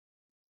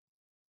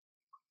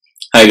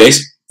Hi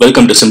guys,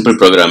 welcome to Simple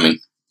Programming.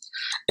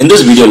 In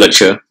this video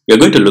lecture, we are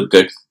going to look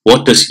at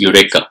what is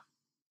Eureka.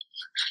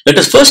 Let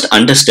us first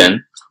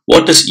understand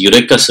what is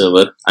Eureka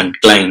server and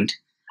client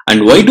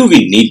and why do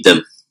we need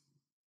them.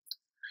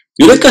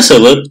 Eureka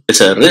server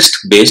is a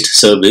REST-based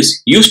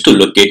service used to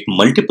locate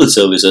multiple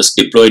services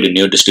deployed in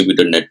your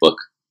distributed network.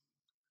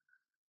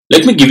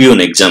 Let me give you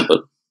an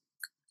example.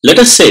 Let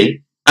us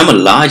say I'm a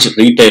large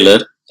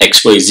retailer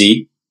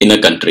XYZ in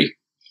a country.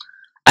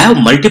 I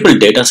have multiple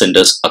data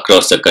centers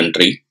across the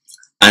country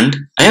and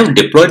I have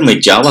deployed my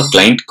Java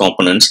client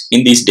components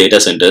in these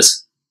data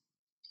centers.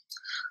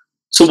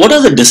 So what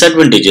are the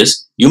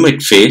disadvantages you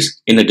might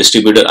face in a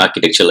distributed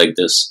architecture like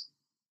this?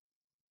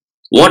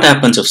 What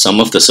happens if some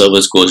of the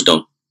servers goes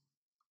down?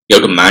 You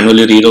have to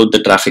manually reroute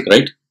the traffic,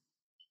 right?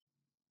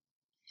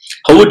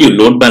 How would you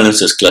load balance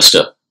this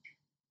cluster?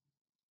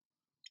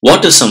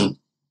 What if some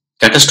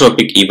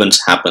catastrophic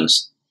events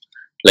happens?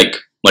 Like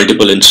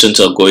multiple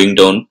instances are going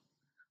down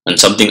and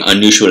something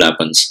unusual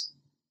happens.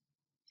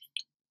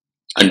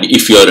 And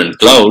if you are in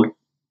cloud,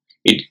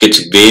 it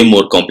gets way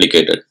more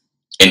complicated.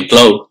 In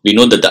cloud, we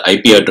know that the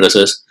IP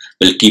addresses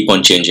will keep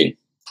on changing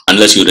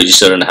unless you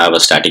register and have a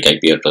static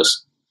IP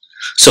address.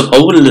 So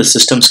how will the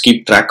systems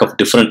keep track of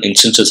different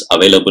instances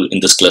available in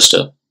this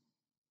cluster?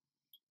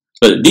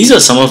 Well, these are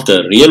some of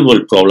the real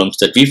world problems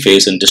that we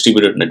face in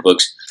distributed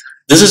networks.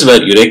 This is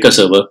where Eureka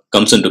server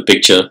comes into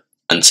picture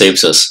and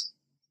saves us.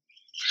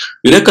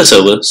 Eureka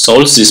server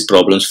solves these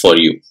problems for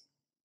you.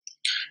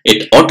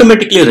 It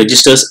automatically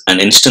registers an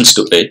instance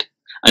to it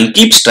and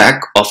keeps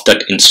track of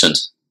that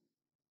instance.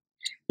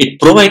 It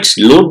provides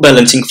load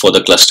balancing for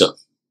the cluster.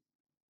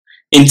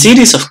 In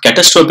series of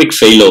catastrophic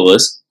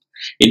failovers,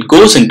 it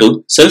goes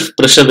into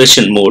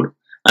self-preservation mode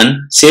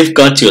and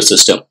safeguards your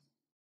system.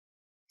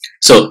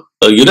 So,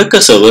 a Eureka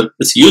server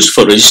is used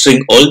for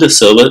registering all the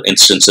server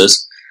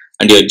instances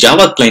and your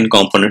Java client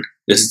component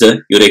is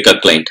the Eureka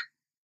client.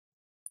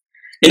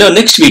 In our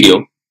next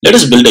video, let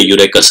us build a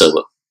Eureka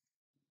server.